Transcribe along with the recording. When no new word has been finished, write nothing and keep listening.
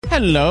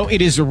Hello,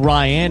 it is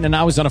Ryan, and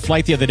I was on a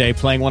flight the other day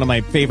playing one of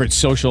my favorite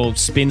social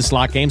spin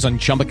slot games on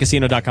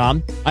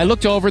ChumbaCasino.com. I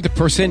looked over at the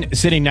person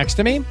sitting next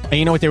to me, and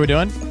you know what they were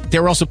doing? They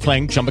were also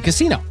playing Chumba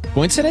Casino.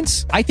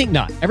 Coincidence? I think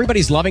not.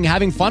 Everybody's loving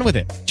having fun with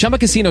it. Chumba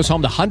Casino is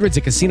home to hundreds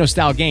of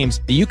casino-style games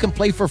that you can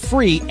play for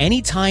free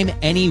anytime,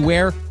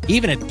 anywhere,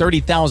 even at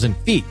 30,000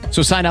 feet.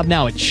 So sign up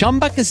now at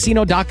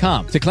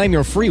ChumbaCasino.com to claim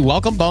your free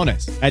welcome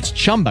bonus. That's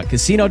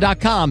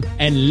ChumbaCasino.com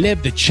and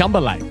live the Chumba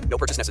life. No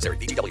purchase necessary.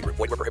 VGW. Void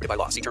where prohibited by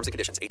law. See terms and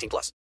conditions.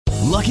 18+.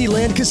 Lucky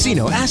Land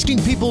Casino,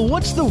 asking people,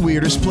 what's the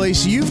weirdest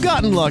place you've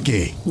gotten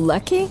lucky?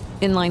 Lucky?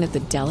 In line at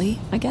the deli,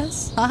 I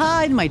guess?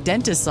 Aha, in my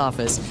dentist's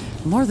office.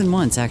 More than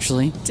once,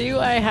 actually. Do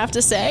I have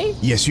to say?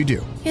 Yes, you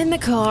do. In the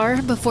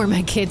car before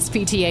my kids'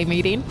 PTA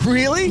meeting.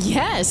 Really?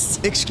 Yes.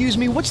 Excuse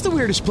me, what's the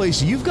weirdest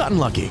place you've gotten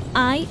lucky?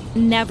 I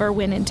never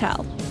win and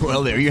tell.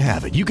 Well, there you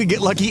have it. You can get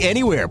lucky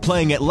anywhere,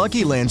 playing at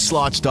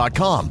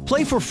LuckyLandSlots.com.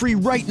 Play for free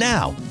right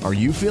now. Are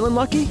you feeling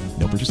lucky?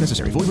 No purchase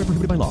necessary. Void where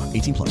prohibited by law.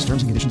 18+.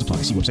 Terms and conditions apply.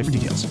 See website for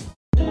details.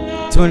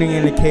 Tuning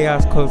in to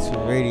Chaos Culture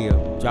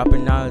Radio.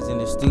 Dropping knowledge in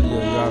the studio, you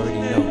already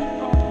know.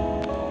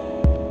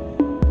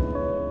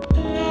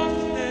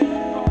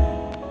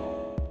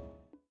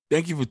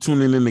 Thank you for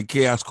tuning in to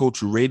Chaos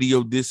Culture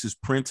Radio. This is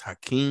Prince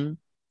Hakeem.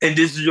 And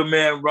this is your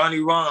man, Ronnie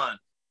Ron.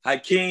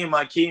 Hakeem,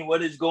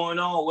 what is going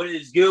on? What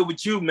is good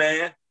with you,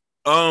 man?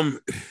 Man,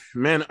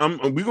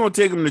 we're going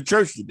to take him to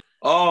church today.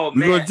 Oh,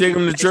 man. We're going to take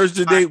him to church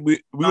today. We're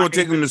going to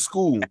take him to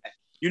school.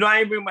 You know,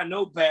 I ain't bring my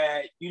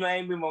notepad. I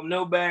ain't bring my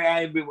notepad.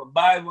 I ain't bring my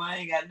Bible. I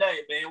ain't got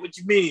nothing, man. What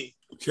you mean?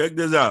 Check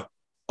this out.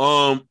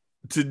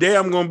 Today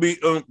I'm going to be,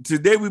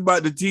 today we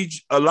about to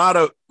teach a lot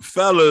of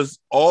fellas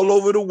all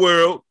over the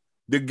world,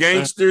 the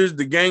gangsters,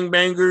 the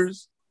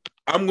gangbangers.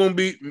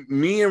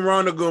 Me and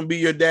Ron are going to be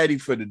your daddy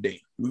for the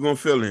day. We're going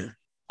to fill in.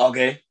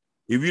 Okay.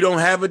 If you don't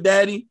have a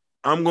daddy,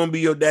 I'm going to be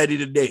your daddy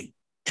today.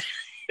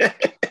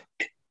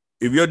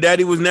 If your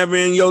daddy was never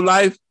in your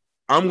life,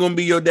 I'm going to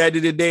be your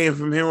daddy today and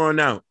from here on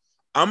out.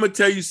 I'm going to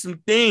tell you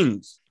some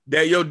things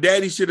that your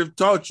daddy should have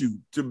taught you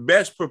to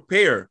best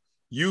prepare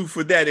you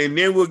for that. And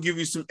then we'll give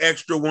you some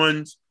extra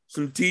ones,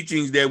 some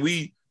teachings that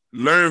we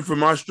learned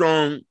from our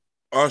strong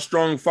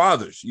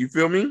fathers. You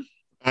feel me?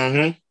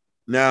 Mm-hmm.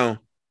 Now,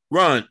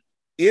 Ron,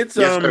 it's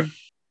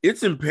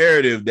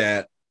imperative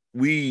that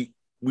we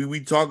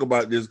talk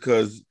about this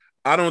because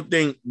I don't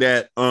think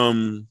that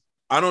due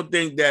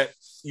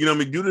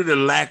to the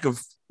lack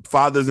of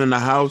fathers in the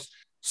house,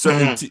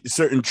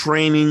 certain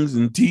trainings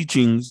and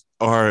teachings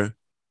are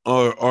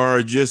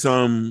just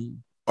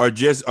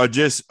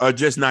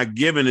not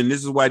given, and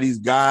this is why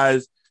these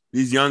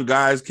young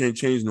guys can't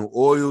change no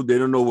oil. They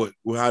don't know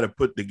how to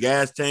put the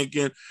gas tank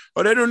in,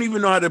 or they don't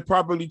even know how to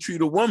properly treat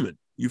a woman.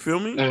 You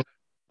feel me?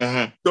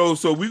 Mm-hmm.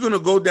 So we're gonna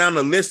go down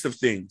a list of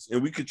things,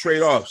 and we could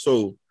trade off.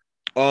 So,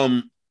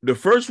 the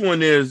first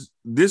one is,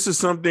 this is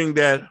something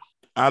that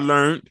I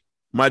learned.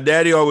 My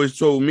daddy always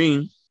told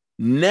me,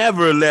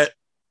 never let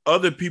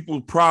other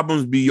people's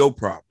problems be your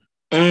problem.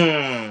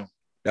 That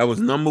was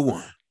number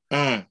one.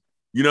 You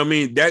know what I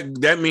mean?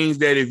 That means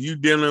that if you're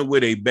dealing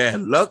with a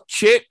bad luck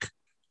chick,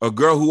 a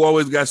girl who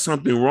always got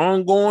something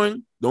wrong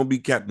going, don't be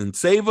Captain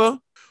Saver.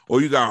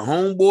 Or you got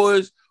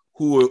homeboys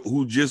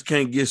who just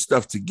can't get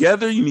stuff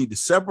together. You need to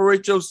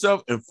separate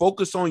yourself and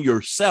focus on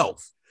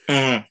yourself.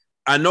 I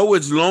know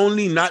it's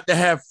lonely not to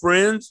have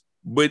friends,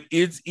 but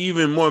it's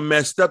even more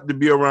messed up to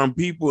be around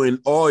people and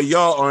all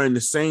y'all are in the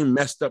same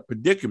messed up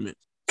predicament.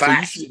 So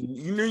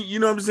you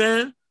know what I'm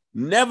saying?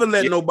 Never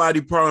let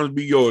nobody problems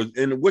be yours.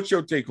 And what's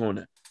your take on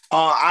that?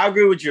 I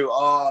agree with you.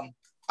 I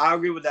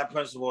agree with that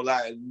principle.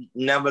 Like,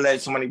 never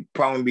let somebody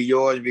problem be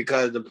yours,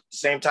 because at the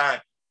same time,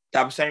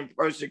 that same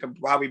person can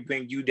probably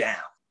bring you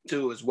down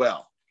too as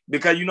well.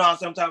 Because you know how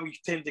sometimes we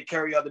tend to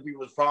carry other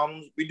people's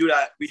problems. We do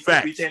that. We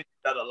tend to do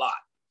that a lot.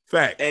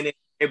 Fact. And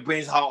it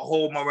brings our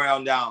whole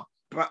morale down.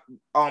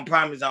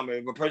 Prime example,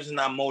 if a person's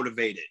not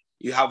motivated,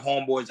 you have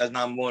homeboys that's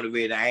not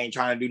motivated, I ain't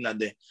trying to do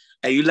nothing,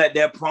 and you let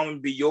their problem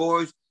be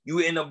yours, you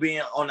end up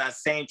being on that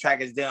same track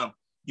as them.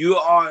 You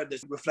are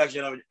the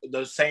reflection of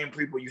the same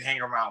people you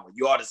hang around with.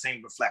 You are the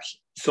same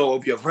reflection. So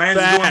if your friends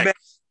are doing bad,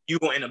 you're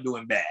going to end up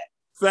doing bad.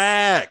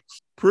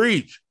 Facts.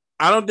 Preach.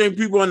 I don't think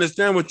people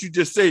understand what you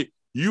just said.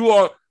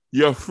 Your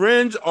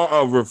friends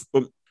are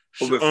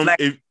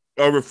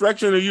a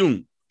reflection of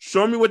you.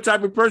 Show me what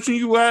type of person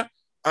you are.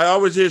 I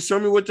always hear, show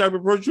me what type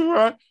of person you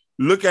are.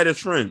 Look at his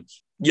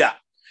friends. Yeah.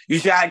 You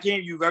say,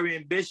 Hakeem, you're very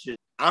ambitious.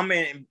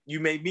 You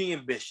made me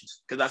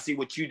ambitious because I see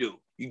what you do.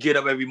 You get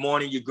up every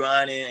morning, you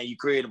grinding, and you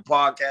create a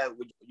podcast.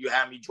 You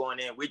have me join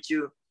in with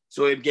you.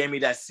 So it gave me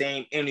that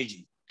same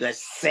energy.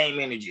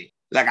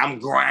 Like I'm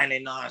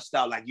grinding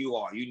nonstop like you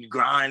are. You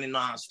grinding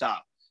nonstop.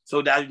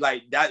 So that's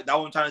like that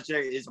what I'm trying to share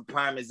is a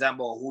prime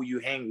example of who you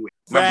hang with.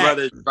 My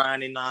brother's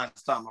grinding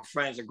nonstop. My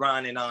friends are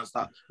grinding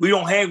nonstop. We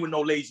don't hang with no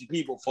lazy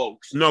people,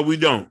 folks. No, we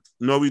don't.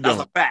 That's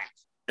a fact.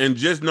 And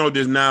just know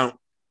this now.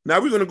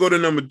 Now we're going to go to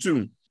number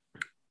two.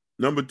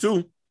 Number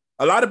two,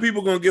 a lot of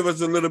people going to give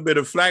us a little bit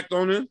of flack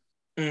on it.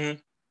 Mm-hmm.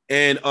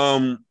 And,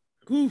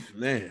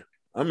 man,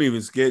 I'm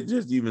even scared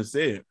just to even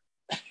say it.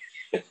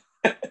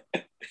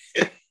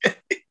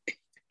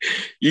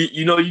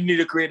 you know you need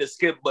to create a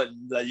skip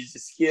button. Like you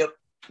just skip.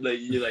 Like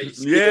you like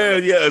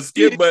skip. Yeah, a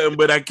skip button,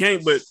 but I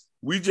can't. But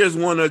we just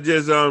want to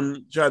just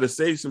try to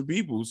save some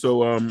people.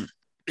 So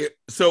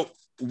so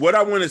what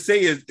I want to say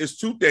is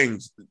two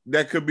things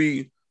that could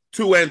be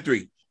 2 and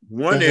 3.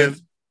 One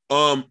is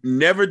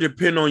never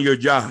depend on your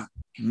job.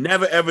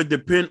 Never ever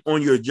depend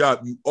on your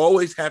job. You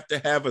always have to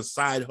have a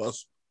side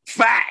hustle.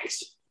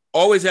 Facts.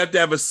 Always have to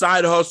have a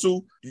side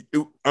hustle.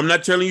 I'm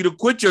not telling you to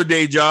quit your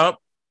day job.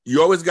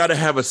 You always got to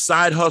have a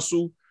side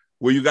hustle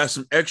where you got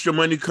some extra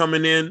money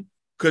coming in.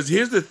 Because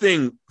here's the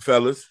thing,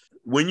 fellas,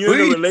 when you're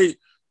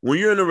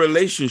in a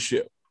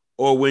relationship,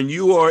 or when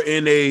you are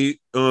in a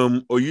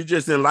or you're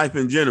just in life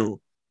in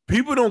general,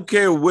 people don't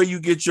care where you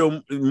get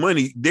your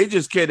money. They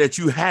just care that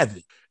you have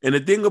it. And the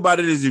thing about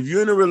it is, if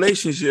you're in a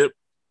relationship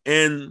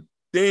and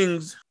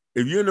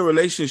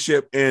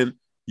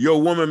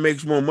your woman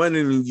makes more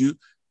money than you,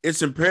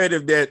 it's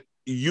imperative that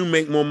you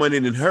make more money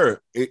than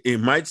her. It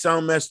might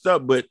sound messed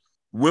up, but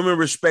women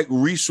respect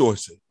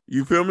resources.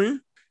 You feel me?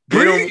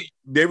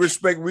 They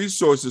respect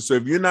resources. So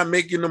if you're not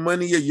making the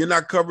money, you're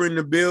not covering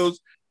the bills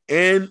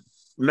and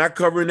not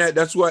covering that.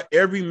 That's why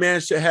every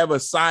man should have a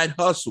side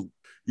hustle.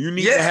 You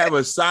need to have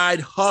a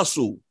side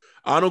hustle.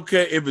 I don't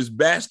care if it's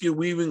basket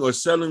weaving or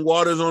selling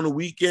waters on the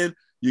weekend.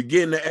 You're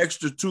getting the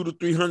extra $200 to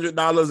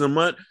 $300 a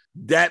month.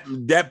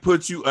 That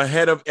puts you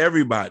ahead of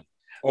everybody.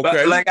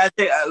 Okay. But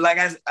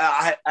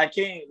I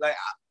can't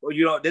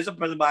there's a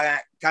principle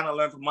I kind of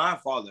learned from my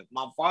father.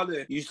 My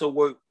father used to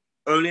work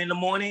early in the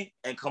morning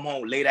and come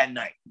home late at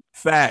night.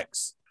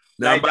 Facts.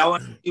 Now,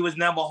 he was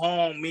never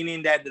home,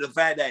 meaning that the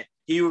fact that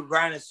he was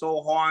grinding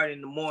so hard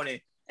in the morning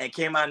and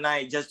came out at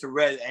night just to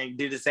rest and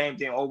did the same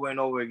thing over and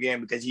over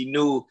again because he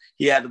knew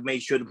he had to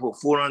make sure to put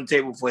food on the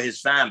table for his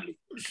family.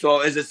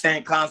 So it's the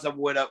same concept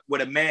with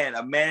a man.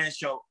 A man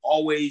should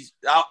always,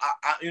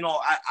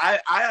 I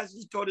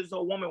actually told this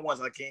old woman once,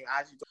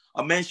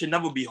 a man should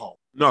never be home.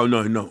 No.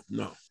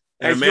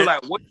 And she's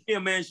like, what do you mean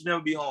a man should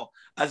never be home?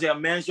 I said, a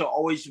man should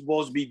always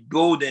supposed to be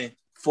building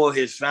for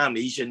his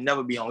family. He should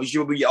never be home. He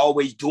should be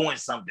always doing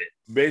something.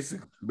 Basically.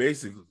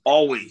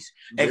 Always.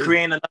 And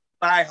creating another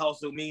side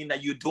hustle, meaning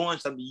that you're doing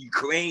something, you're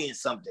creating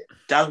something.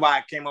 That's why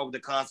I came up with the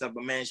concept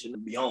a man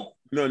shouldn't be home.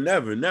 No,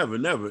 never. And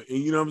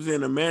you know what I'm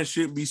saying? A man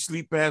shouldn't be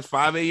sleep past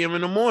 5 a.m.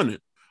 in the morning.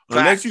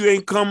 Unless you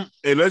ain't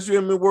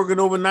been working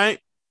overnight,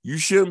 you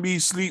shouldn't be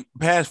sleep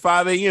past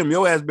 5 a.m.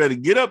 Your ass better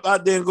get up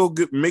out there and go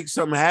make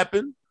something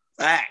happen.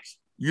 Facts.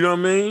 You know what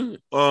I mean?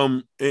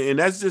 And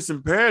that's just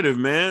imperative,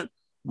 man.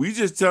 We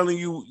just telling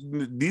you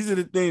these are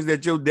the things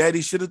that your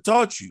daddy should have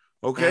taught you.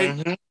 Okay.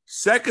 Mm-hmm.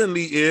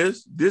 Secondly,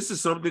 this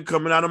is something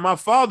coming out of my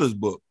father's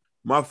book.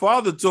 My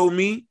father told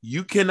me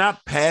you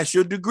cannot pass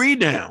your degree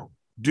down.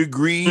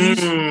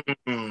 Degrees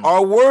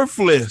are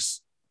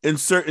worthless in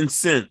certain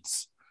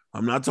sense.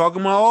 I'm not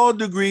talking about all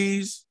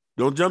degrees.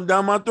 Don't jump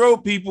down my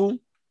throat, people.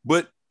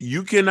 But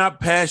you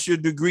cannot pass your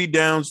degree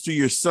downs to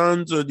your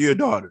sons or your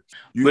daughters.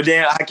 But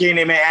then I can't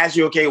even ask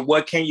you, okay,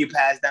 what can you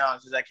pass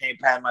down since I can't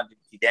pass my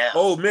degree down?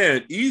 Oh,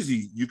 man,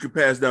 easy. You can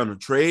pass down a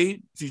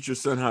trade, teach your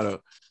son how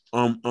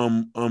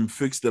to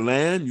fix the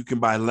land. You can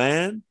buy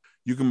land.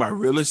 You can buy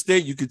real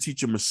estate. You can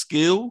teach him a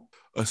skill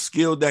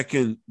that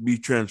can be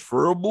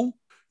transferable.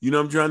 You know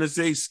what I'm trying to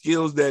say?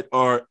 Skills that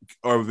are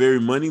very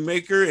money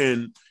maker.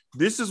 And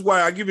this is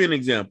why I give you an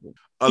example.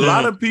 A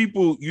lot of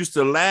people used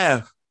to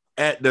laugh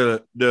at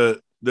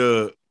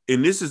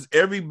and this is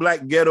every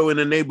black ghetto in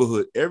the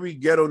neighborhood, every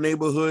ghetto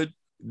neighborhood.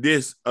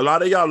 A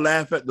lot of y'all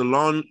laugh at the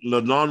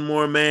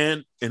lawnmower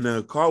man and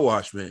the car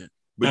wash man.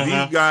 But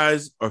these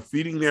guys are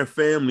feeding their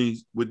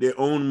families with their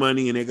own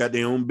money and they got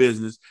their own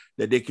business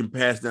that they can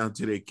pass down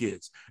to their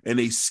kids. And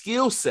a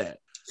skill set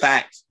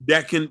facts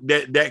that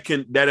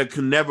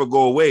can never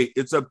go away.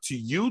 It's up to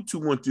you to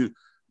want to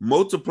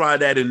multiply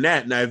that and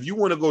that. Now, if you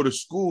want to go to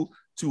school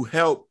to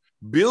help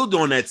build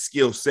on that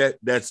skill set,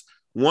 that's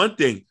one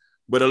thing.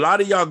 But a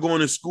lot of y'all going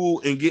to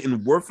school and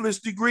getting worthless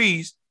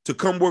degrees to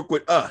come work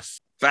with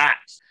us.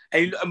 Facts.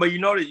 But you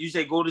know that you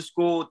say go to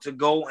school to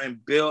go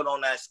and build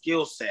on that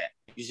skill set.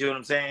 You see what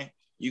I'm saying?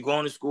 You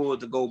going to school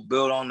to go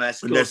build on that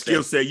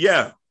skill set.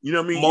 Yeah. You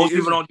know what I mean? Most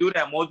people don't do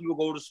that. Most people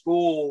go to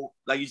school,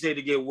 like you say,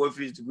 to get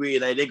worthless degree.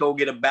 Like they go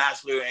get a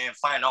bachelor in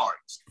fine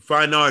arts.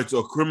 Fine arts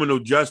or criminal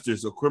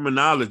justice or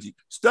criminology.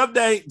 Stuff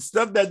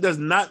that does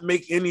not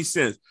make any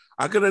sense.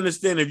 I can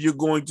understand if you're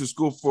going to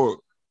school for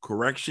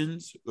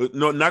corrections.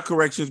 No, not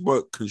corrections,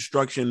 but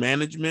construction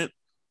management,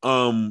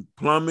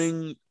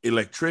 plumbing,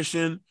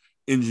 electrician,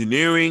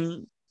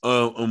 engineering,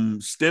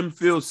 STEM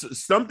fields,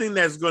 something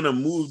that's going to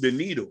move the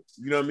needle.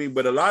 You know what I mean?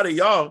 But a lot of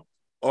y'all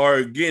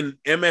are getting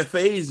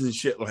MFAs and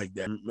shit like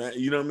that.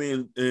 You know what I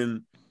mean?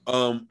 And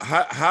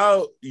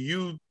how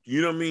you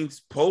know what I mean,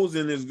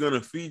 posing is going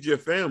to feed your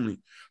family.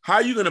 How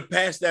are you going to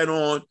pass that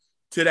on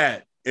to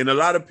that? And a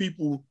lot of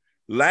people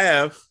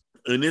laugh,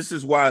 and this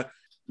is why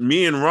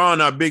me and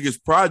Ron, our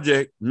biggest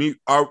project, me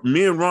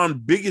and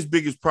Ron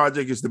biggest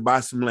project is to buy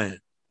some land.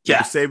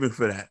 Yeah, we're saving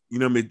for that. You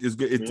know what I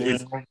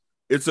mean?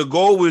 It's a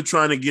goal we're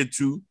trying to get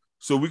to,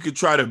 so we could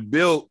try to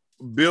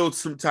build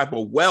some type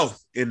of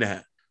wealth in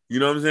that. You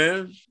know what I'm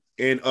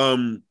saying?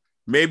 And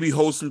maybe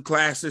hold some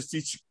classes,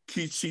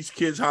 teach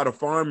kids how to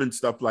farm and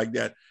stuff like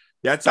that.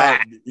 That's our,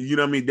 you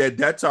know what I mean?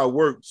 That's our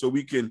work, so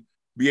we can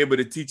be able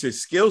to teach a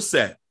skill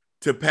set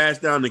to pass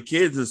down to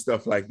kids and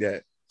stuff like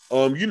that.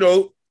 You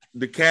know,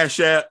 the Cash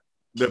App,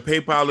 the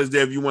PayPal is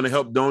there if you want to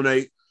help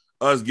donate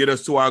us, get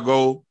us to our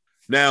goal.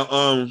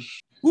 Now,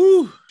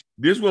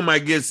 this one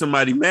might get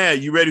somebody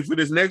mad. You ready for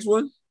this next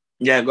one?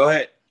 Yeah, go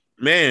ahead.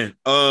 Man,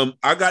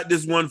 I got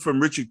this one from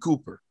Richard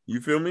Cooper.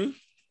 You feel me?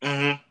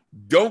 Mm-hmm.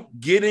 Don't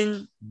get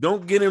in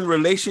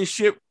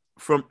relationship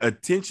from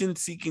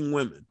attention-seeking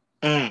women.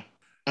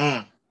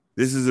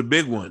 This is a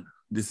big one.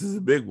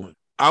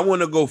 I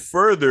want to go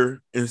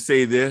further and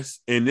say this,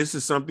 and this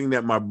is something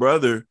that my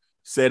brother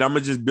said. I'm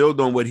going to just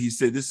build on what he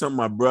said. This is something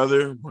my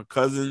brother, my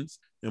cousins,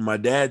 and my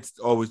dad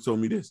always told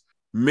me this.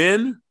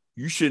 Men,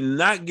 you should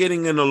not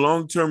getting in a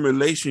long-term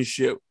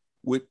relationship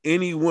with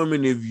any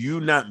woman if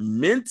you're not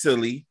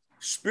mentally,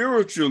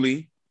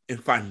 spiritually,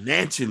 and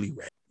financially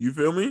ready. You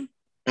feel me?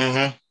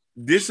 Mm-hmm.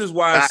 This is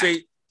why I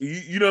say,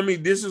 you know what I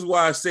mean? This is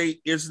why I say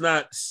it's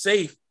not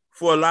safe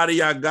for a lot of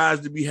y'all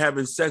guys to be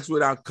having sex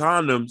without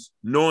condoms,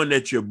 knowing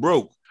that you're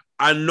broke.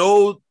 I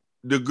know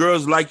the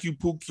girls like you,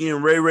 Pookie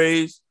and Ray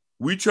Ray's.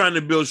 We trying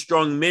to build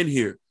strong men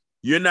here.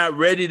 You're not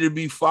ready to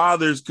be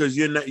fathers because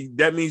you're not.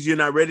 That means you're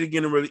not ready to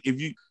get in.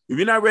 If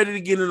you're not ready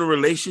to get in a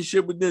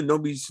relationship with them,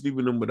 don't be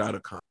sleeping them without a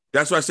condom.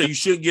 That's why I say you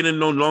shouldn't get in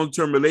no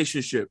long-term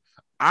relationship.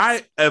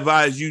 I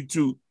advise you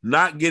to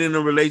not get in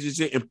a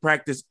relationship and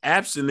practice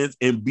abstinence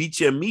and beat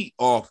your meat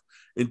off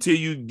until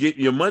you get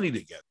your money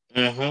together.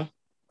 Mm-hmm.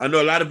 I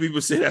know a lot of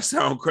people say that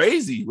sound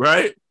crazy,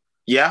 right?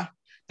 Yeah,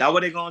 that's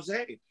what they're gonna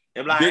say.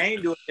 They're like, I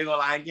ain't doing it. They're gonna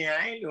like, yeah,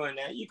 I ain't doing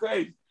that. You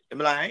crazy. They're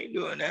like, I ain't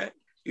doing that.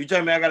 You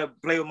tell me I gotta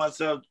play with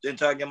myself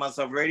until I get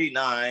myself ready?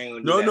 Nah, I ain't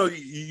gonna do that. No,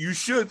 you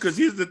should, because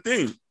here's the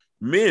thing.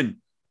 Men,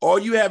 all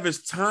you have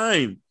is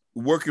time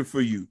working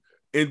for you.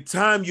 In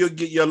time, you'll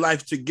get your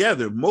life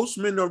together. Most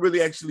men don't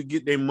really actually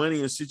get their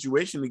money and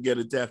situation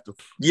together to have to.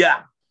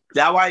 Yeah.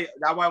 That why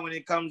when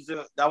it comes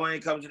to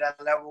that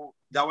level,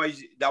 that way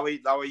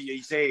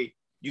you say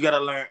you gotta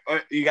learn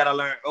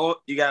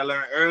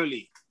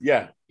early.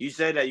 Yeah. You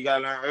said that you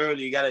gotta learn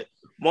early.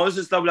 Most of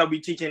the stuff that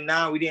we teaching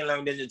now, we didn't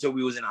learn this until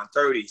we was in our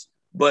 30s.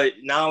 But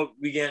now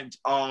we get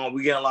a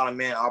lot of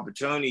men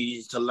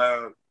opportunities to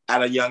learn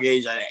at a young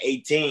age, at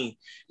 18.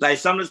 Like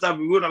some of the stuff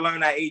we would have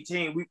learned at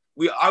 18,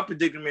 our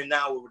predicament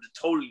now would have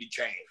totally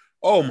changed.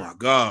 Oh my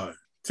God.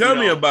 Tell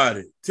me about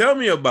it. Tell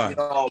me about it.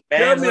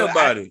 Tell me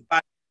about it.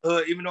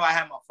 Even though I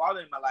had my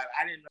father in my life,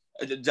 I didn't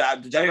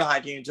know the jail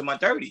hiking until my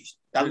 30s.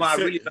 That's when I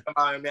really thought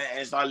about it, man,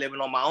 and started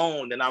living on my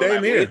own. Then I was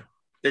like, wait,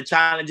 the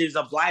challenges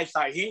of life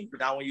start hitting.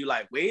 But now when you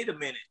like, wait a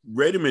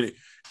minute.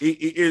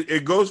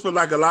 It goes for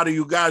like a lot of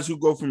you guys who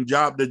go from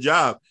job to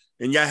job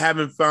and y'all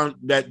haven't found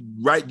that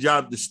right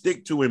job to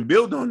stick to and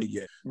build on it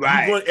yet.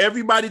 Right.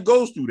 Everybody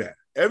goes through that.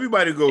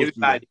 Everybody goes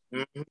through that.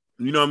 Mm-hmm.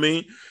 You know what I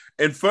mean?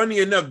 And funny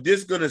enough,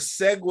 this is going to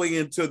segue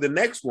into the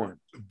next one.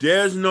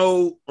 There's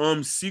no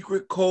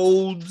secret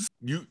codes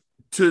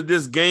to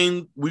this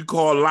game we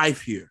call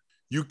life here.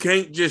 You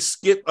can't just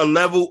skip a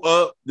level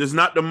up. There's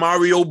not the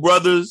Mario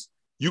Brothers.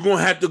 You're going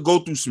to have to go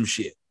through some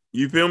shit.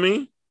 You feel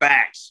me?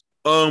 Facts.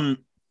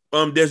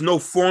 There's no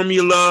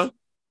formula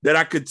that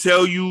I could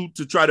tell you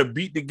to try to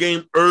beat the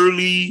game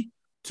early,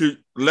 to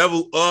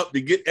level up,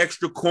 to get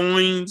extra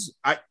coins.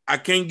 I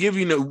can't give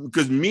you no,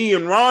 because me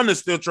and Ron are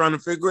still trying to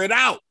figure it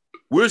out.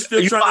 We're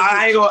still trying.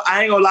 I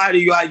ain't gonna lie to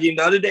you.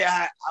 The other day,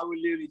 I was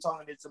literally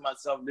talking this to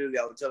myself. Literally,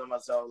 I was telling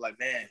myself, like,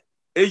 man,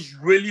 it's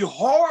really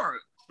hard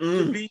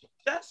to be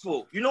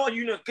successful. You listen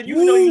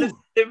to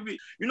different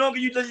people.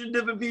 You listen to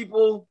different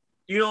people.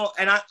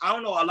 And I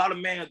don't know. A lot of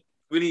men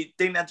really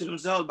think that to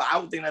themselves, but I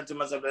would think that to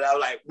myself. That I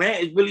was like,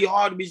 man, it's really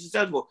hard to be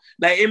successful.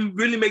 Like, it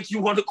really makes you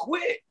want to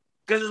quit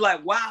because it's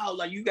like, wow,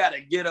 like you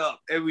gotta get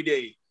up every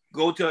day,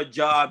 go to a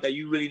job that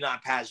you really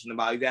not passionate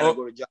about. You gotta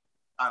go to a job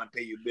trying to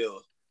pay your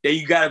bills. Then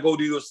you gotta go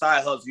do your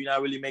side hustle. You're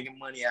not really making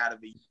money out of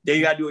it. Then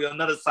you gotta do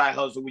another side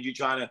hustle because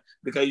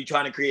you're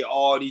trying to create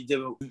all these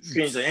different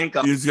streams of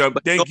income.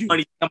 But no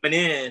money coming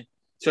in.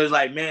 So it's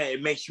like, man,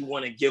 it makes you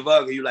want to give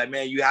up. You're like,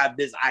 man, you have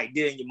this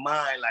idea in your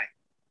mind, like,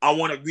 I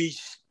want to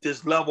reach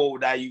this level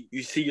that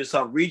you see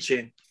yourself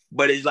reaching,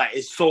 but it's like,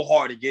 it's so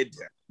hard to get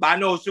there. But I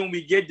know as soon as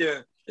we get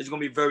there, it's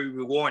going to be very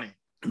rewarding.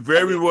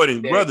 Very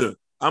rewarding. Brother,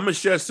 I'm going to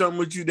share something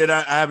with you that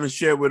I haven't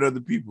shared with other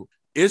people.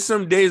 It's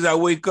some days I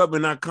wake up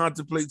and I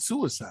contemplate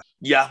suicide.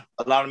 Yeah,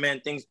 a lot of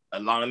men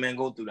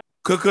go through that.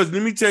 Because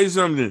let me tell you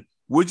something.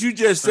 What you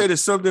just said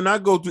is something I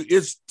go through.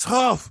 It's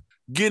tough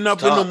getting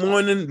up in the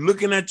morning,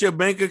 looking at your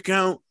bank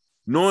account,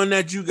 knowing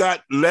that you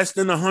got less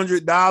than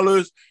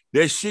 $100.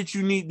 There's shit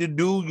you need to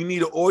do. You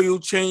need an oil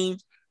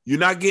change. You're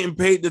not getting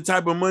paid the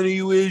type of money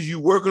you is.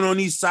 You working on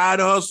these side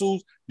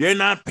hustles. They're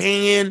not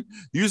paying.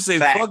 You say,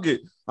 fuck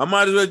it. I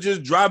might as well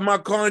just drive my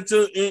car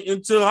into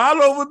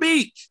Haulover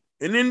Beach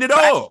and end it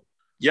all.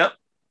 Yep.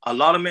 A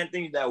lot of men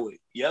think that way.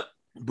 Yep.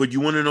 But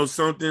you want to know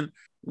something?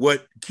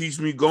 What keeps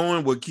me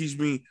going? What keeps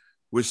me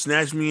which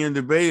snatched me in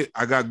debate.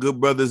 I got good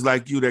brothers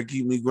like you that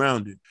keep me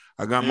grounded.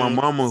 I got my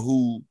mama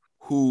who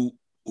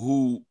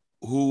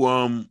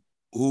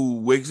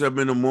wakes up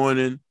in the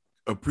morning,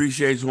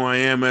 appreciates who I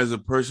am as a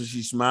person.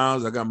 She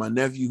smiles. I got my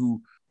nephew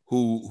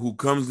who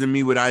comes to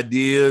me with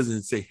ideas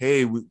and say,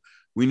 hey,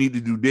 we need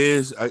to do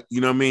this.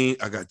 You know what I mean?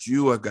 I got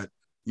you. I got,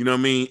 you know what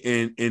I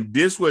mean? And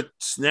this what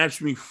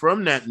snatched me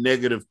from that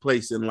negative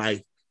place in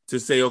life to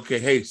say, okay,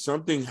 hey,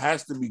 something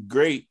has to be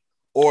great,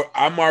 or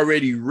I'm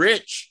already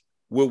rich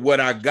with what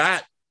I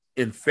got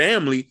in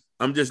family.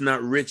 I'm just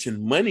not rich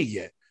in money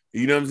yet.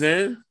 You know what I'm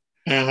saying?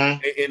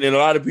 And a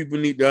lot of people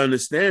need to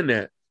understand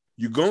that.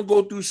 You're going to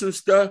go through some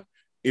stuff.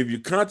 If you're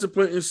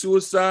contemplating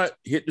suicide,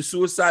 hit the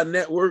Suicide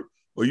Network,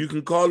 or you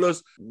can call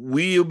us.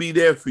 We'll be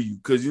there for you.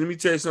 Because let me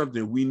tell you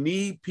something. We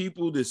need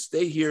people to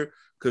stay here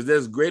because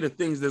there's greater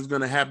things that's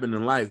going to happen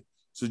in life.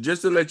 So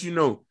just to let you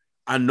know,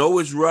 I know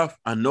it's rough.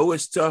 I know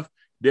it's tough.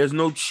 There's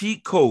no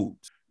cheat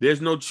codes. There's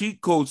no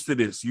cheat codes to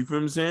this. You feel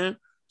what I'm saying?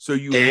 So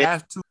you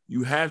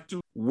have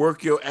to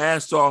work your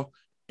ass off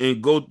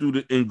and go through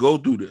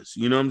this.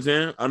 You know what I'm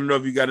saying? I don't know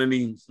if you got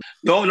any.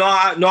 I'm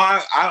not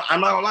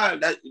gonna lie.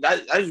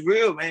 That's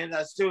real, man.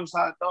 That's still a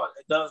thought.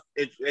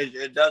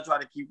 It does try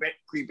to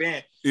creep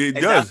in.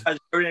 It does. That's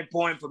very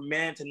important for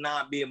men to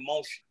not be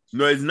emotional.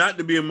 No, it's not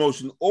to be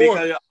emotional.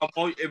 Because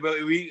if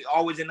we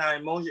always in our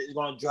emotion, it's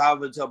gonna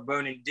drive us to a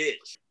burning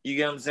ditch. You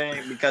get what I'm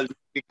saying?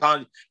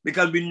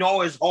 Because we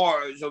know it's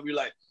hard, so we're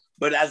like.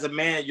 But as a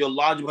man, your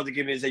logic was to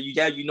give me and say,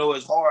 you know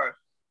it's hard,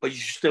 but you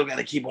still got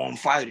to keep on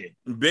fighting.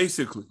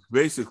 Basically.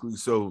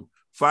 So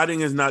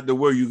fighting is not the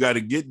word. You got to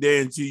get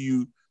there until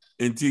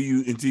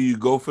you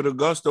go for the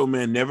gusto,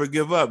 man. Never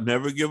give up.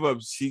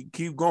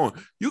 Keep going.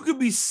 You could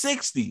be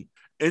 60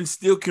 and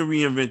still can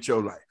reinvent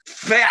your life.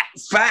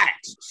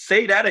 Facts.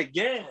 Say that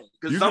again.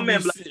 Because some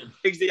men like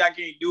 60, I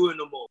can't do it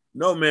no more.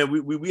 No, man.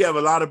 We have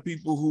a lot of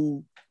people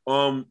who you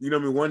know what I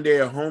mean, one day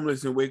are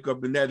homeless and wake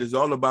up, and that is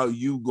all about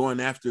you going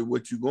after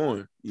what you're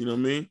going. You know what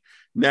I mean?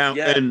 Now,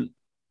 and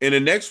the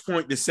next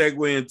point, to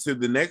segue into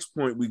the next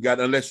point we got,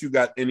 unless you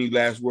got any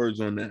last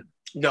words on that.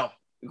 No,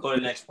 go to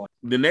the next point.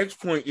 The next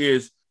point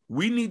is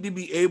we need to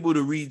be able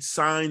to read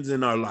signs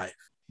in our life.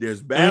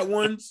 There's bad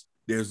ones,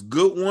 there's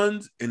good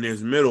ones, and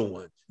there's middle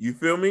ones. You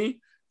feel me?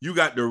 You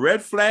got the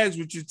red flags,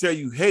 which you tell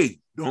you, hey,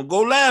 don't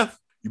go left.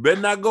 You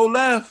better not go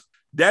left.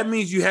 That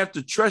means you have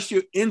to trust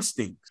your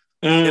instincts.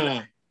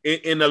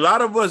 And a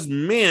lot of us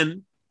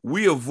men,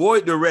 we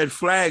avoid the red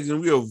flags and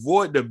we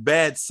avoid the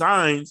bad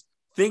signs,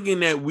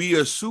 thinking that we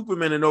are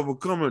Superman and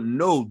overcomer.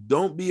 No,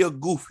 don't be a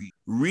goofy.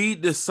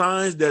 Read the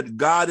signs that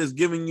God is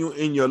giving you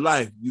in your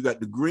life. You got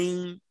the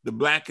green, the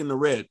black, and the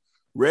red.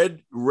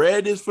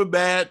 Red is for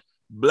bad,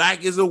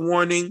 black is a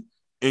warning,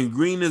 and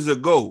green is a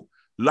go.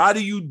 A lot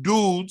of you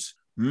dudes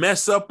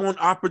mess up on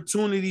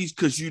opportunities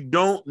because you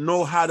don't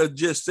know how to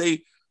just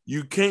say,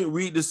 you can't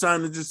read the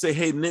sign and just say,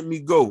 hey, let me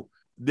go.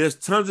 There's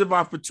tons of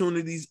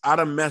opportunities I'd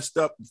have messed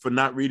up for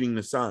not reading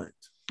the signs.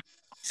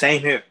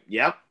 Same here.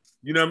 Yep.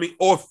 You know what I mean?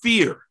 Or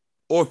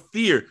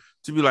fear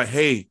to be like,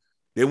 hey,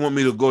 they want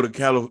me to go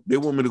to they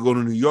want me to go to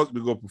New York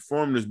to go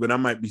perform this, but I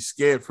might be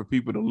scared for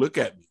people to look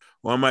at me,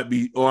 or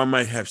I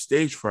might have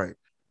stage fright.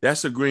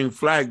 That's a green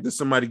flag that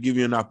somebody give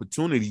you an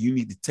opportunity. You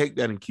need to take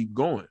that and keep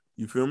going.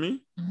 You feel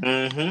me?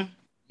 Mm-hmm.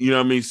 You know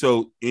what I mean?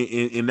 So,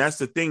 and that's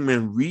the thing,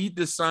 man. Read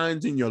the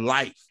signs in your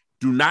life.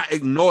 Do not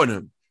ignore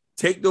them.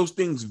 Take those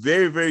things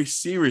very, very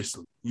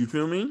seriously. You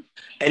feel me?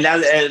 And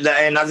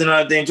that's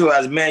another thing too.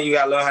 As men, you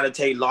gotta learn how to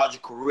take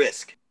logical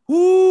risk.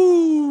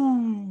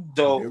 Ooh.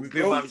 So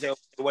people might say,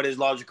 what is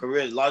logical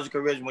risk?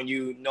 Logical risk when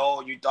you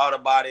know you thought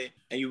about it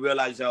and you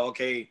realize that,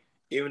 okay,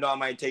 even though I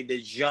might take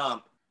this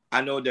jump,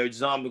 I know the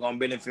jump is gonna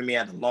benefit me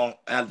at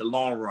the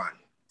long run.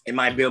 It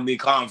might build me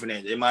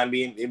confidence. It might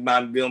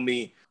build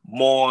me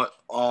more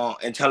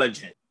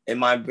intelligent. It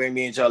might bring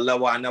me into a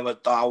level I never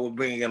thought I would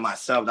bring in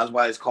myself. That's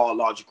why it's called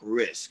logical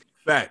risk.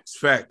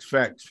 Facts. Now,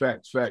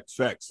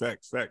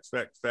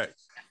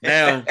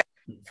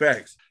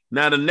 facts.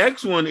 Now the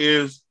next one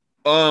is,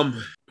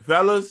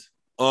 fellas,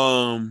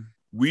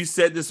 we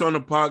said this on the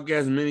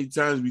podcast many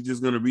times. We're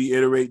just gonna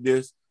reiterate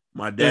this.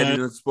 My daddy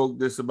done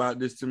spoke about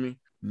this to me.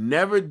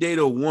 Never date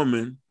a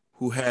woman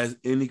who has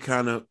any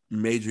kind of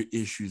major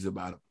issues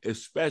about them,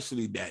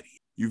 especially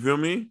daddy. You feel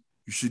me?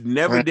 You should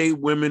never date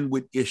women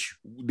with issues.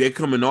 They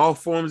come in all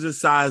forms and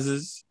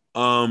sizes.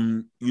 You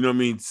know what I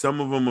mean?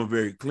 Some of them are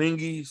very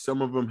clingy.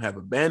 Some of them have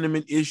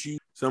abandonment issues.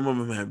 Some of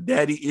them have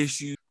daddy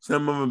issues.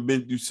 Some of them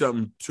been through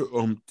some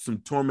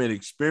torment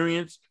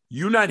experience.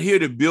 You're not here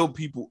to build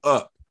people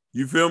up.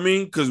 You feel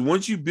me? Because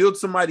once you build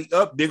somebody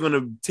up, they're going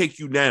to take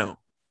you down.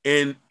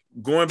 And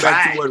going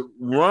back to what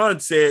Ron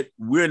said,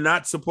 we're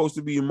not supposed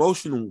to be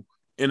emotional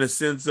in a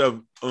sense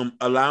of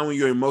allowing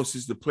your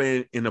emotions to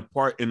play in a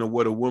part in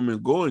what a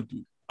woman going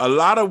through. A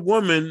lot of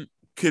women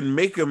can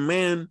make a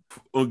man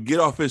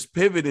get off his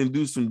pivot and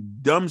do some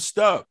dumb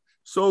stuff.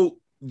 So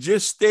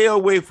just stay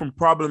away from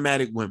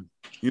problematic women.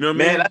 You know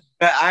what I mean?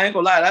 I ain't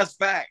gonna lie, that's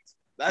facts.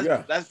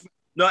 That's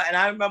no, and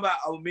I remember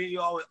me, you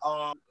always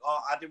I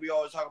think we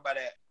always talk about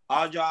that.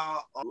 our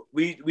job,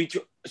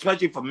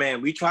 especially for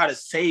men, we try to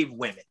save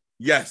women.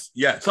 Yes.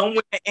 Some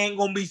women ain't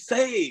gonna be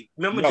saved.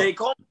 Remember, J.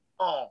 Cole?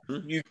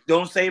 You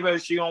don't save her;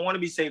 she don't want to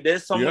be saved.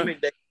 There's some women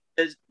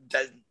that's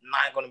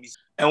not gonna be saved.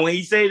 And when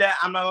he say that,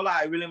 I'm not gonna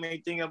lie. It really made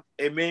me think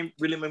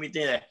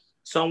that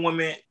some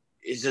women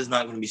is just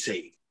not gonna be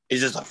saved.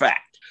 It's just a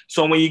fact.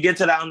 So when you get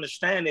to that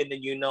understanding,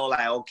 then you know,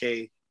 like,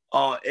 okay,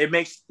 it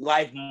makes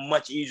life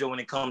much easier when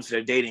it comes to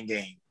the dating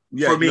game.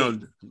 Yeah, for me,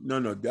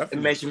 no, definitely.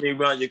 It makes me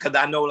run because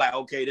I know, like,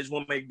 okay, this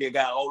woman they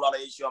got a whole lot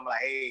of issue. I'm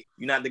like, hey,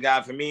 you're not the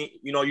guy for me.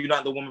 You know, you're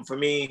not the woman for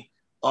me.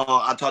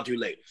 I'll talk to you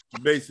later.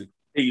 Basically,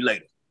 see you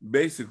later.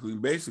 Basically,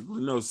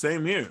 no,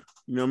 same here.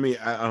 You know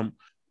what I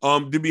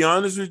mean? To be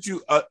honest with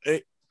you,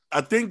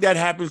 I think that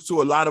happens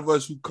to a lot of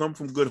us who come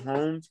from good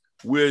homes.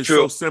 We're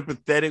so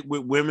sympathetic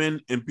with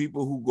women and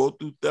people who go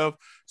through stuff.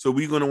 So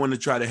we're going to want to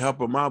try to help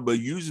them out. But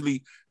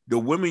usually the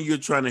women you're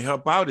trying to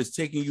help out is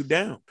taking you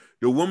down.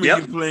 The woman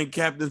you're playing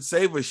Captain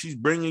Saver, she's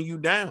bringing you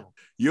down.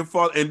 Your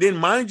fault. And then,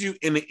 mind you,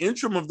 in the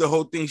interim of the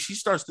whole thing, she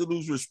starts to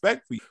lose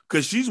respect for you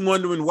because she's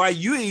wondering why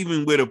you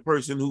even with a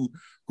person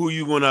who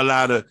you want to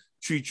allow to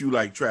treat you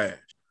like trash.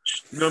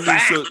 You know what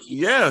I mean? So,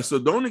 yeah. So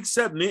don't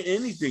accept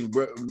anything,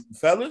 bro.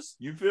 Fellas.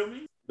 You feel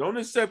me? Don't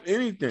accept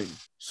anything.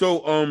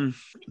 So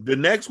the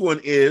next one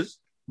is,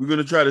 we're going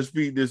to try to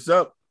speed this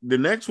up. The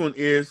next one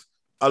is,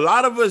 a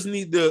lot of us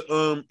need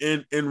to,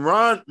 and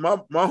Ron, my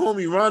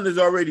homie Ron is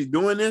already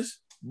doing this,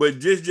 but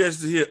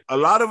just to hear, a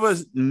lot of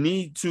us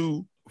need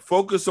to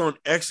focus on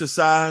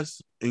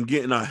exercise and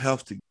getting our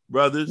health together,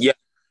 brothers. Yeah,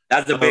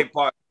 that's a big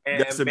part.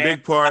 That's a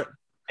big part.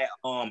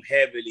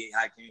 Heavily,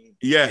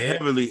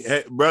 heavily.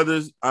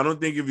 Brothers, I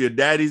don't think if your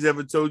daddy's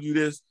ever told you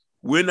this,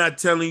 we're not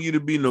telling you to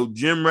be no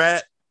gym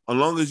rat. As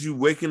long as you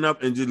waking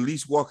up and just at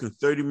least walking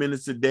 30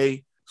 minutes a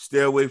day, stay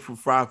away from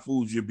fried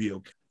foods, you'll be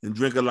okay. And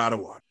drink a lot of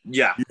water.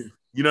 Yeah.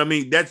 You know what I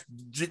mean? That's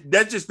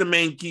just the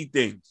main key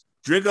things.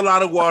 Drink a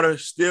lot of water,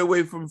 stay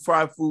away from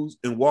fried foods,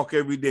 and walk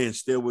every day and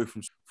stay away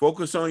from.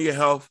 Focus on your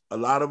health. A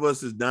lot of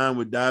us is dying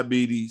with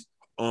diabetes,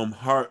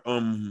 heart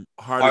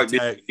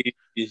attack.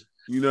 Disease.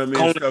 You know what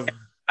I mean?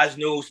 That's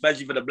new,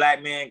 especially for the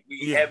black man.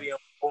 We heavy on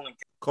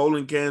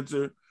colon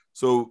cancer.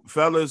 So,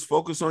 fellas,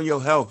 focus on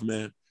your health,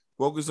 man.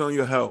 Focus on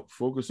your health.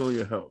 Focus on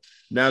your health.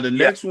 Now, the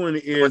next one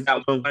is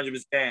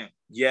 100%.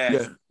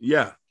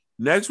 Yeah.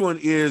 Next one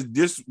is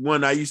this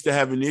one I used to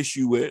have an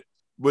issue with,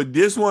 but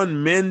this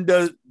one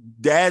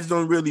dads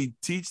don't really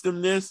teach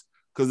them this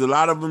because a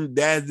lot of them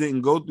dads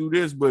didn't go through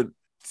this. But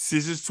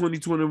since it's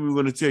 2020, we're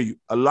going to tell you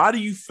a lot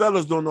of you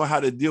fellas don't know how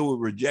to deal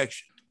with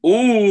rejection.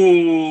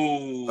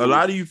 Ooh, a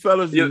lot of you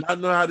fellas do not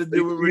know how to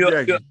deal with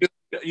rejection.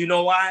 You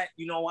know why?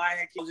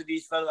 Most of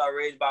these fellas are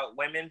raised by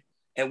women.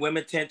 And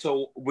women tend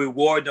to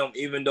reward them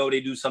even though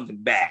they do something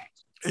bad.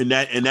 And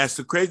that's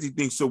the crazy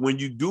thing. So when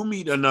you do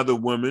meet another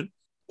woman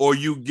or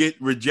you get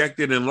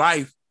rejected in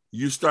life,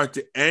 you start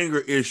to anger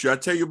issue. I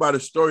tell you about a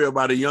story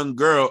about a young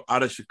girl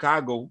out of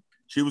Chicago.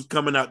 She was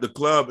coming out the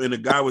club and the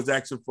guy was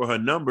asking for her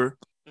number.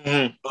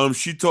 Mm-hmm.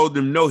 She told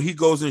him no. He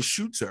goes and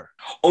shoots her.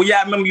 Oh yeah,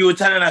 I remember you were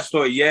telling that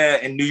story. Yeah,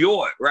 in New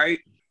York, right?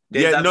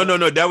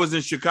 No. That was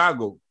in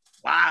Chicago.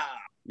 Wow.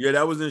 Yeah,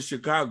 that was in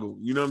Chicago.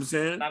 You know what I'm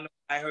saying?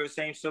 I heard the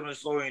same similar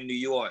story in New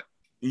York.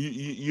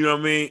 You know what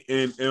I mean?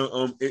 And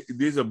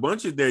there's a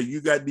bunch of that.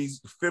 You got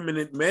these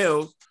feminine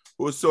males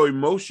who are so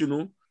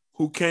emotional,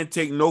 who can't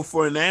take no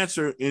for an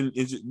answer.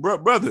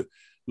 Brother,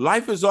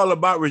 life is all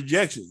about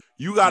rejection.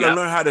 You got to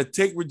learn how to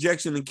take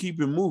rejection and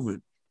keep it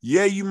moving.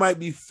 Yeah, you might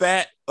be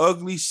fat,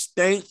 ugly,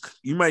 stink.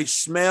 You might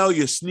smell,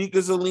 your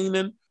sneakers are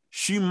leaning.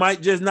 She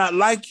might just not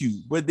like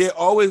you, but there's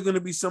always going to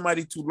be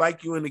somebody to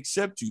like you and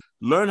accept you.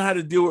 Learn how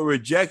to deal with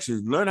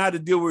rejection. Learn how to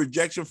deal with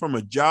rejection from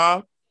a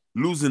job,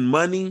 losing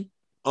money,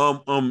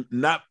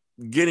 not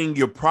getting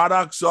your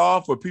products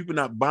off, or people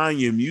not buying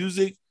your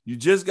music. You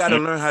just got to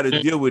learn how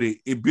to deal with it.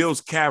 It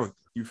builds character.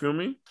 You feel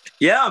me?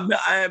 Yeah,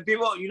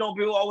 people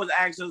always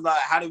ask us,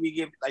 like, how do we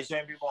get, like,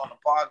 certain people on the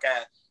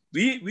podcast?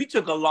 We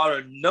took a lot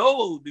of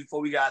no's before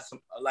we got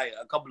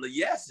a couple of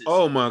yeses.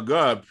 Oh my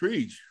God,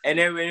 preach! And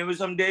then it was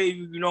some days,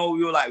 we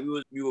were like,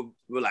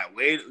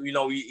 wait,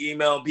 we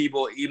emailing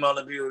people.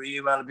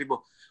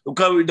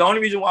 Because the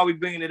only reason why we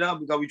bringing it up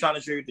because we're trying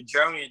to show you the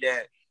journey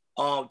that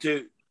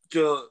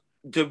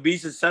to be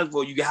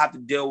successful, you have to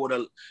deal with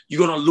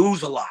you're gonna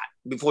lose a lot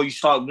before you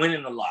start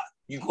winning a lot.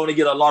 You're gonna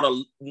get a lot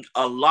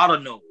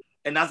of no's,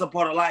 and that's a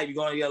part of life.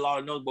 You're gonna get a lot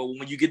of no's, but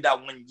when you get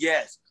that one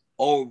yes.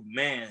 Oh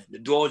man, the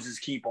doors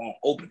just keep on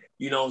opening,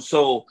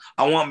 So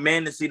I want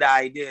men to see the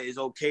idea it's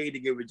okay to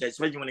get rejected,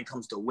 especially when it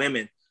comes to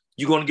women.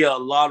 You're gonna get a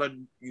lot of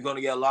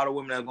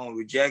women that are gonna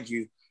reject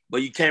you,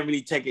 but you can't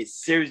really take it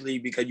seriously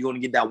because you're gonna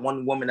get that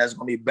one woman that's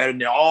gonna be better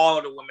than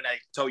all the women that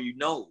tell you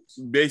no.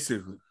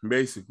 Basically,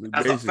 that's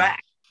a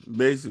fact.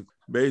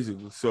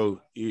 Basically. So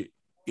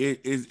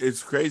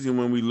it's crazy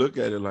when we look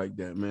at it like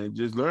that, man.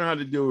 Just learn how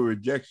to deal with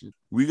rejection.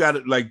 We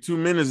got like 2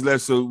 minutes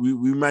left, so we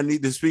might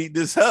need to speed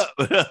this up.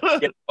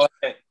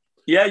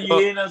 Yeah, you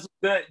getting us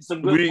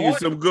some good points.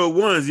 Some good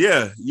ones,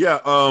 yeah.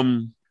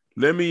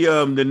 Let me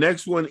the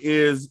next one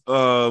is you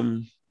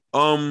know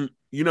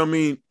what I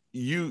mean,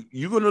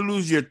 you're gonna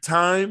lose your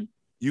time.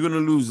 You're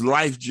gonna lose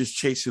life just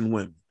chasing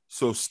women.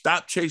 So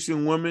stop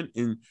chasing women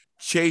and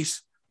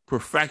chase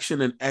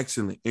perfection and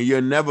excellence, and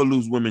you'll never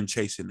lose women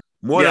chasing it.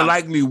 More than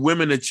likely,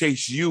 women will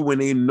chase you when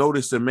they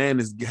notice a man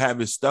is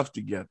having stuff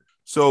together.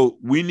 So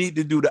we need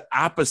to do the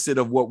opposite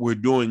of what we're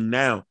doing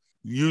now.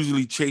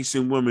 Usually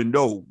chasing women.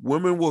 No,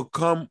 women will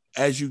come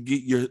as you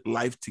get your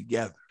life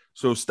together.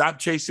 So stop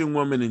chasing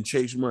women and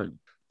chase money.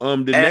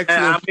 Next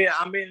one,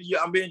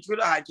 I'm being true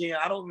to Hakeem.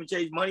 I don't even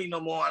chase money no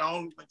more. I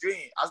don't even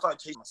dream. I start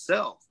chasing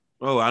myself.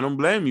 Oh, I don't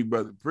blame you,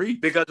 brother.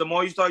 Preach. Because the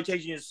more you start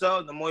chasing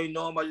yourself, the more you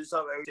know about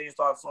yourself, everything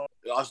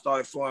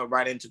starts flowing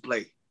right into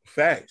play.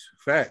 Facts.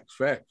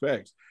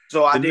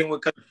 So I think,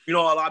 because a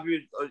lot of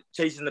people are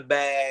chasing the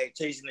bag,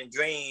 chasing the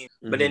dream,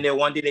 but then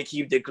one day they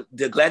keep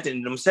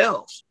neglecting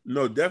themselves.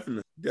 No,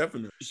 definitely.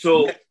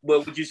 So,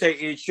 but what you say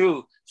is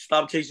true.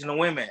 Stop chasing the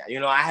women.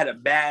 I had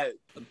a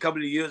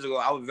couple of years ago,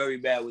 I was very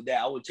bad with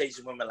that. I was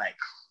chasing women like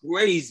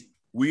crazy.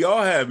 We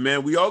all have,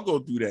 man. We all go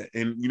through that.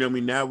 And,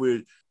 now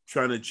we're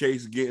trying to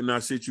chase getting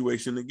our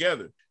situation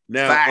together.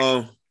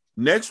 Now,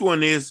 next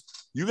one is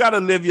you got to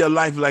live your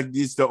life like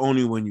this the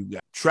only one you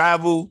got.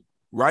 Travel,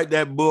 write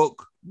that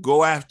book,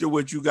 go after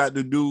what you got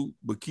to do,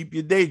 but keep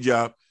your day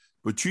job,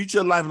 but treat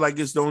your life like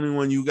it's the only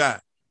one you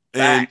got.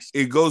 And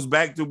it goes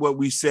back to what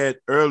we said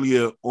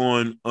earlier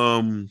on,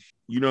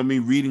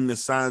 reading the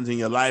signs in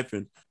your life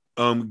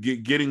and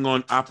getting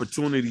on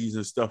opportunities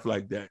and stuff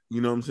like that.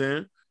 You know what I'm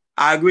saying?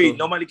 I agree.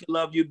 Nobody can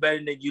love you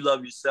better than you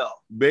love yourself.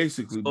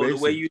 Basically. The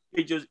way you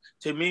treat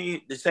to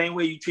me, the same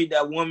way you treat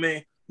that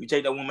woman, you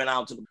take that woman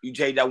out you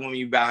take that woman,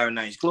 you buy her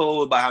nice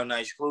clothes,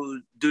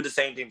 do the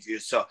same thing for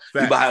yourself.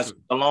 Facts. You buy her some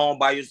cologne,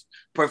 buy your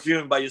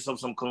perfume, buy yourself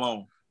some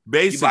cologne.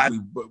 Basically.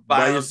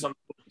 Buy her some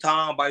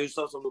time, buy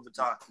yourself some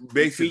Louboutin.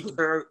 Basically.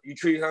 You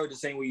treat her the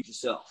same way you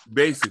yourself.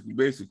 Basically.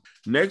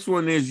 Next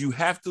one is you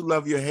have to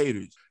love your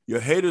haters.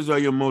 Your haters are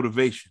your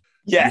motivation.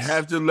 Yes. You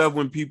have to love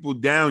when people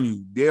down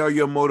you. They are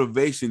your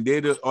motivation.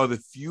 They are the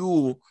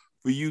fuel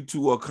for you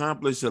to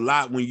accomplish a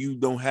lot when you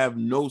don't have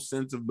no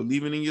sense of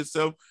believing in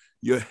yourself.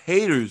 Your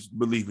haters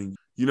believe in you.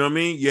 You know what I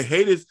mean? Your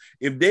haters,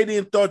 if they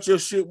didn't thought your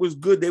shit was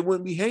good, they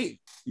wouldn't be hating.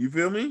 You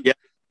feel me? Yeah.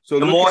 So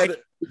the more hate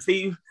you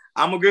receive,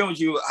 I'm agreeing with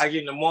you.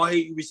 The more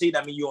hate you receive,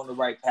 that means you're on the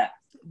right path.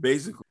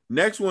 Basically.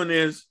 Next one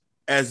is,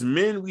 as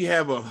men, we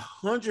have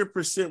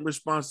 100%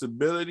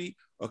 responsibility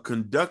of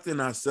conducting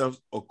ourselves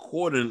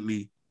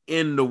accordingly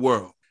in the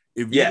world.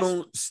 If you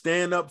don't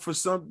stand up for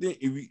something,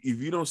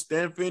 if you don't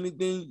stand for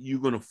anything, you're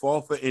going to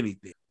fall for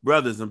anything.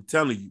 Brothers, I'm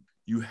telling you,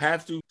 you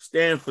have to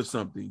stand for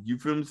something. You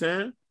feel what I'm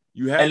saying?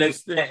 You have to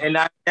stand.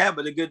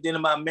 But the good thing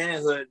about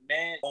manhood,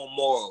 man, own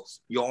morals,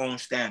 your own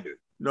standard.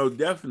 No,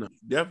 definitely.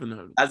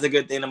 That's a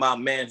good thing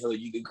about manhood.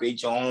 You can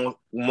create your own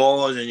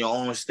morals and your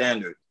own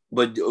standard.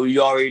 But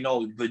you already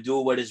know, but do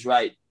what is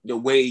right the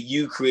way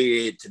you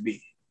create it to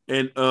be.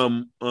 And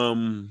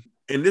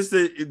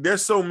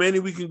there's so many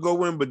we can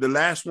go in, but the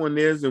last one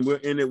is, and we're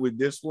in it with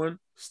this one.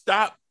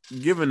 Stop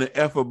giving an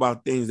F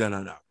about things that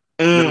are not.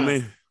 You know what I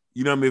mean?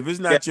 You know what I mean? If it's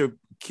not your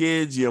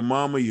kids, your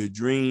mama, your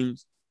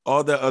dreams,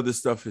 all that other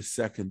stuff is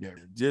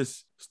secondary.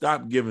 Just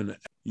stop giving an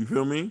F. You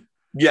feel me?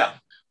 Yeah.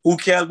 Who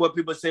cares what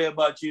people say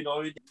about you? The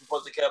only thing you're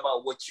supposed to care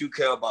about what you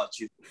care about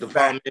you. The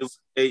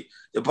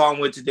problem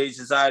with today's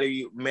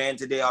society, men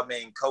today are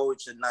being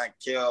coached to not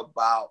care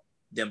about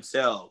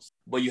themselves.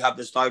 But you have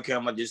to start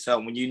caring about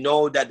yourself. When you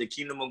know that the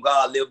kingdom of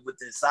God lives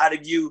within inside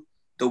of you,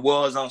 the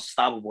world is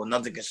unstoppable.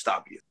 Nothing can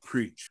stop you.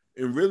 Preach.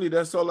 And really,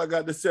 that's all I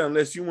got to say.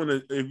 Unless you want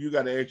to, if you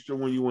got an extra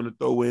one you want to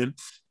throw in.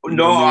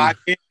 No, I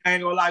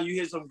ain't gonna lie. You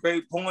hit some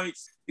great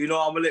points. We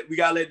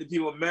gotta let the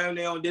people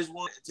marinate on this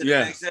one. To the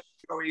next episode,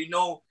 you already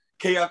know.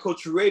 Chaos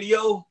Culture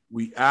Radio.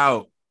 We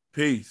out.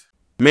 Peace.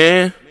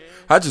 Man,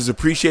 I just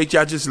appreciate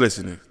y'all just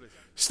listening.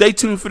 Stay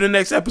tuned for the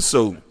next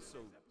episode.